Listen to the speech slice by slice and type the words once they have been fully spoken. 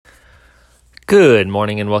Good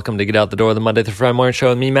morning and welcome to Get Out the Door, the Monday through Friday morning show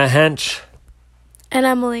with me, Matt Hench. And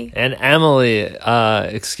Emily.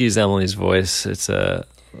 Excuse Emily's voice. It's a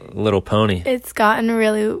little pony. It's gotten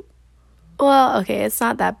really, well, okay, it's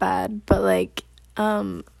not that bad, but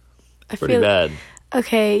Pretty bad.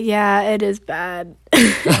 Okay, yeah, it is bad.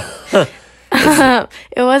 It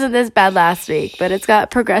wasn't this bad last week, but it's got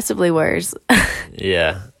progressively worse.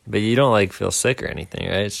 Yeah, but you don't feel sick or anything,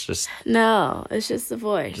 right? It's just... No, it's just the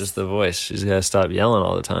voice. Just the voice. She's got to stop yelling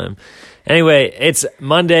all the time. Anyway, it's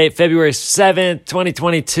Monday, February 7th,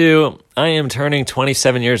 2022. I am turning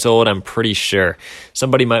 27 years old, I'm pretty sure.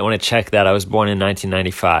 Somebody might want to check that. I was born in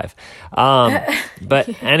 1995.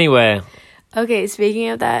 But anyway... Okay, speaking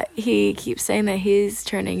of that, he keeps saying that he's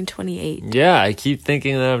turning 28. Yeah, I keep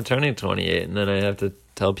thinking that I'm turning 28, and then I have to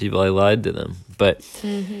tell people I lied to them. But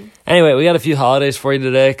Anyway, we got a few holidays for you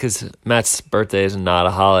today because Matt's birthday is not a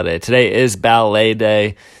holiday. Today is Ballet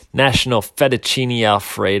Day, National Fettuccine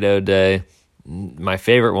Alfredo Day, my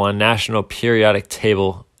favorite one, National Periodic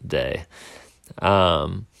Table Day.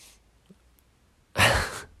 And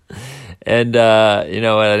you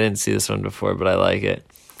know what? I didn't see this one before, but I like it.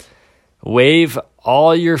 Wave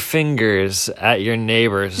all your fingers at your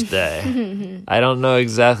neighbor's day. I don't know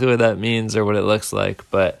exactly what that means or what it looks like,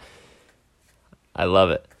 but I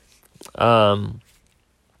love it.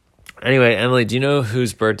 Anyway, Emily, do you know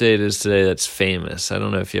whose birthday it is today that's famous? I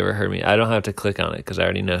don't know if you ever heard me. I don't have to click on it because I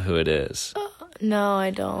already know who it is. No,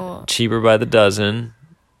 I don't. Cheaper by the dozen.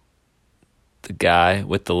 The guy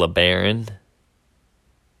with the LeBaron.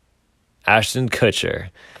 Ashton Kutcher.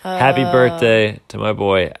 Happy birthday to my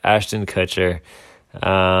boy, Ashton Kutcher.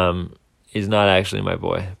 He's not actually my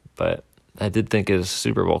boy, but I did think his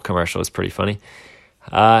Super Bowl commercial was pretty funny.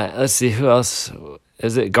 Let's see, who else?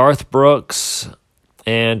 Is it Garth Brooks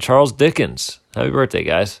and Charles Dickens? Happy birthday,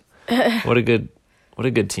 guys. What a good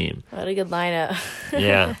team. What a good lineup.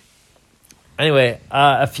 Yeah. Anyway,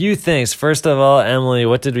 a few things. First of all, Emily,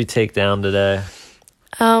 what did we take down today?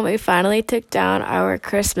 We finally took down our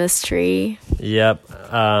Christmas tree. Yep.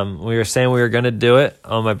 We were saying we were going to do it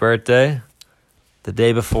on my birthday. The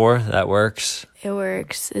day before. That works. It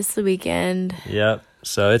works. It's the weekend. Yep.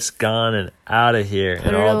 So it's gone and out of here. Put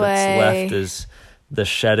and it all away. that's left is the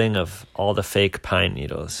shedding of all the fake pine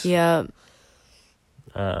needles. Yep.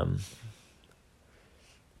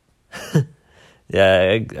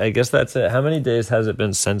 Yeah, I guess that's it. How many days has it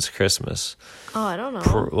been since Christmas? Oh, I don't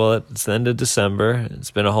know. Well, it's the end of December.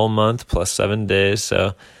 It's been a whole month plus 7 days,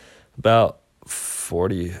 so about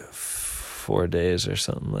 44 days or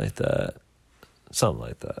something like that. Something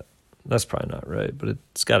like that. That's probably not right, but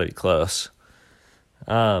it's got to be close.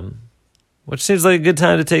 Which seems like a good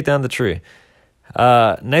time to take down the tree.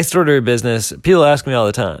 Next order of business. People ask me all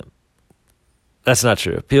the time. That's not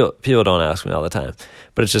true. People don't ask me all the time,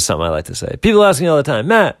 but it's just something I like to say. People ask me all the time,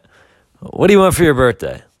 Matt, what do you want for your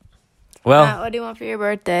birthday? Well, Matt, what do you want for your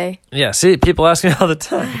birthday? Yeah, see, people ask me all the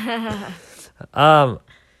time. I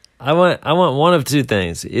want one of two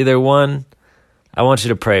things. Either one, I want you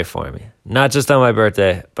to pray for me. Not just on my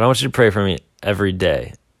birthday, but I want you to pray for me every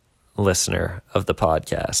day, listener of the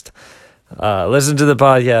podcast. Listen to the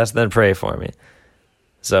podcast, then pray for me.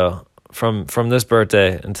 So from this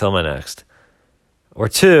birthday until my next. Or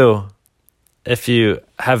two, if you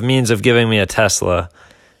have means of giving me a Tesla,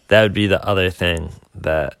 that would be the other thing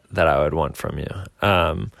that I would want from you.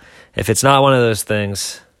 If it's not one of those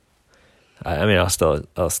things, I'll still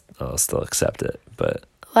accept it. But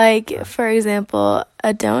For example,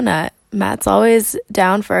 a donut. Matt's always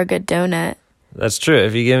down for a good donut. That's true.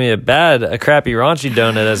 If you give me a crappy raunchy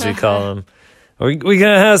donut, as we call them, we're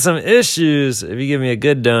gonna have some issues. If you give me a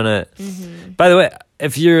good donut. Mm-hmm. By the way,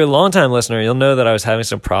 if you're a longtime listener, you'll know that I was having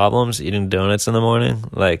some problems eating donuts in the morning,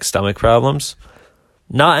 like stomach problems.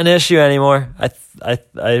 Not an issue anymore. I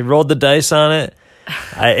rolled the dice on it.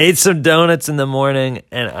 I ate some donuts in the morning,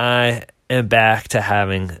 and I am back to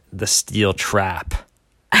having the steel trap.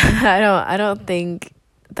 I don't think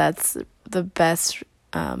that's the best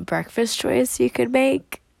breakfast choice you could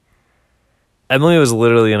make. Emily was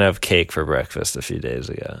literally going to have cake for breakfast a few days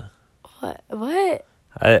ago. What?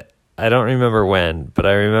 I don't remember when, but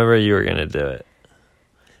I remember you were going to do it.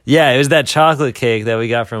 Yeah, it was that chocolate cake that we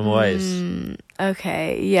got from Weiss.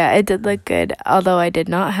 Okay, yeah, it did look good, although I did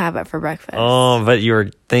not have it for breakfast. Oh, but you were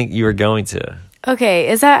going to. Okay,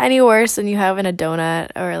 is that any worse than you having a donut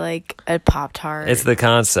or a Pop-Tart? It's the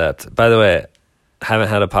concept. By the way, I haven't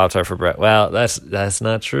had a Pop-Tart for breakfast. Well, that's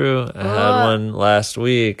not true. I had one last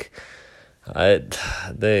week. I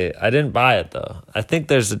didn't buy it though. I think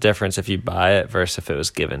there's a difference if you buy it versus if it was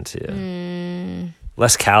given to you.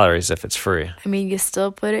 Less calories if it's free. I mean, you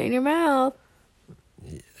still put it in your mouth.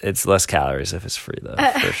 it's less calories if it's free though,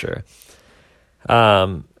 for sure.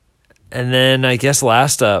 And then I guess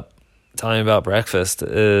last up, talking about breakfast,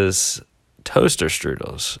 is toaster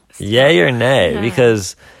strudels. Yay or nay?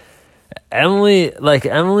 Because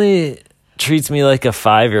Emily treats me like a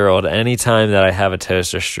 5-year-old anytime that I have a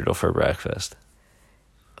toaster strudel for breakfast.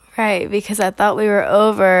 Right, because I thought we were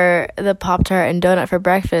over the Pop-Tart and donut for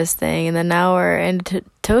breakfast thing, and then now we're into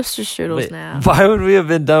toaster strudels now. Why would we have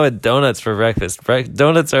been done with donuts for breakfast?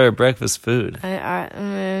 Donuts are a breakfast food.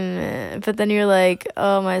 But then you're like,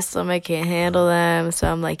 oh, my stomach can't handle them.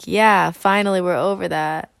 So I'm like, yeah, finally we're over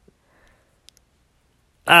that.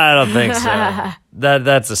 I don't think so.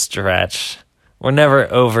 That's a stretch. We're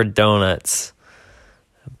never over donuts.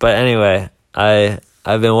 But anyway, I've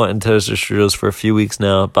been wanting toaster strudels for a few weeks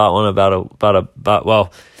now. Bought one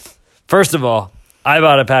first of all, I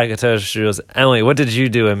bought a pack of toaster strudels. Emily, what did you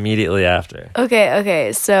do immediately after?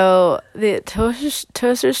 Okay. So the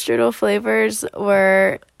toaster strudel flavors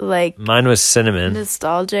were like mine was cinnamon,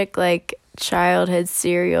 nostalgic, like childhood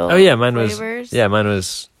cereal. Oh yeah, mine flavors.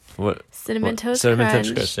 was what? Cinnamon Toast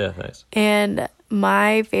Crunch. Yeah, thanks. And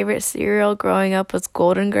my favorite cereal growing up was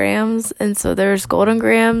Golden Grahams, and so there's Golden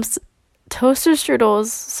Grahams toaster strudels,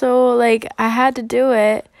 so like I had to do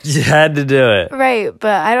it. You had to do it, right?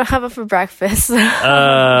 But I don't have it for breakfast.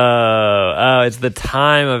 Oh, it's the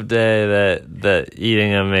time of day that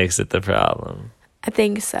eating them makes it the problem. I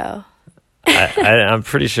think so. I'm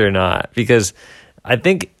pretty sure not, because I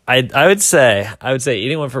think I would say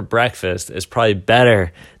eating one for breakfast is probably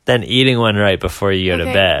better than eating one right before you go to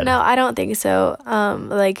bed. No, I don't think so.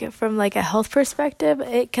 Like from like a health perspective,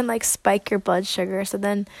 it can like spike your blood sugar, so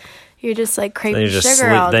then you're just like craving sugar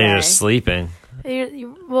all day. Then you're just sleeping.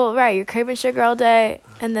 You're craving sugar all day,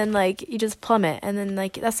 and then like you just plummet, and then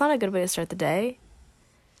like that's not a good way to start the day.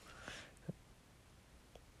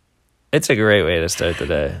 It's a great way to start the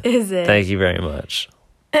day. Is it? Thank you very much.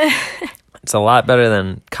 It's a lot better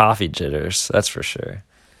than coffee jitters, that's for sure.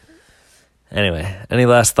 Anyway, any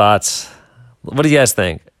last thoughts? What do you guys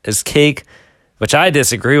think? Is cake, which I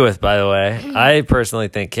disagree with, by the way. I personally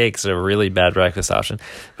think cake's a really bad breakfast option.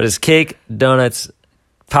 But is cake, donuts,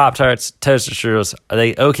 Pop-Tarts, toaster strudels, are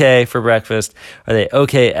they okay for breakfast? Are they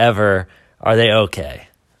okay ever? Are they okay?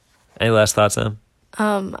 Any last thoughts, Em?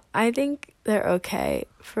 I think they're okay.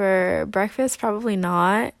 For breakfast, probably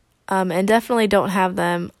not. And definitely don't have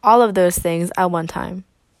them, all of those things, at one time.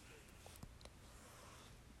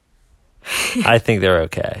 I think they're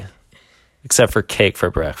okay. Except for cake for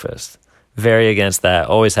breakfast. Very against that.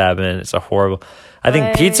 Always have been. It's a horrible... I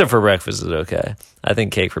think pizza for breakfast is okay. I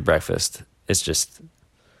think cake for breakfast is just...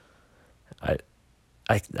 I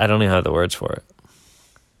don't even have the words for it.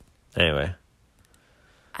 Anyway.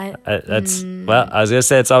 I was going to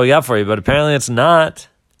say it's all we got for you, but apparently it's not.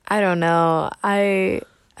 I don't know. I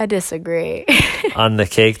disagree. On the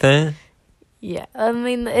cake thing? Yeah. I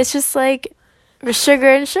mean, it's just like sugar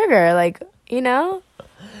and sugar, like, you know?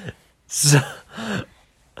 So, all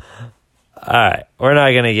right. We're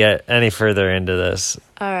not going to get any further into this.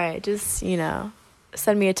 All right. Just,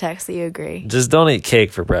 send me a text that you agree. Just don't eat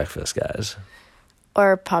cake for breakfast, guys.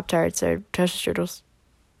 Or Pop-Tarts or toaster strudels.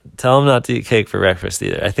 Tell them not to eat cake for breakfast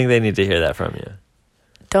either. I think they need to hear that from you.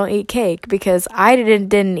 Don't eat cake, because I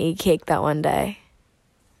didn't eat cake that one day.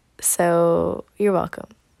 So you're welcome.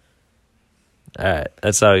 All right.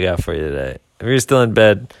 That's all we got for you today. If you're still in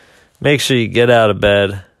bed, make sure you get out of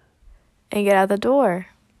bed. And get out the door.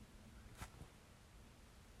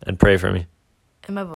 And pray for me. And my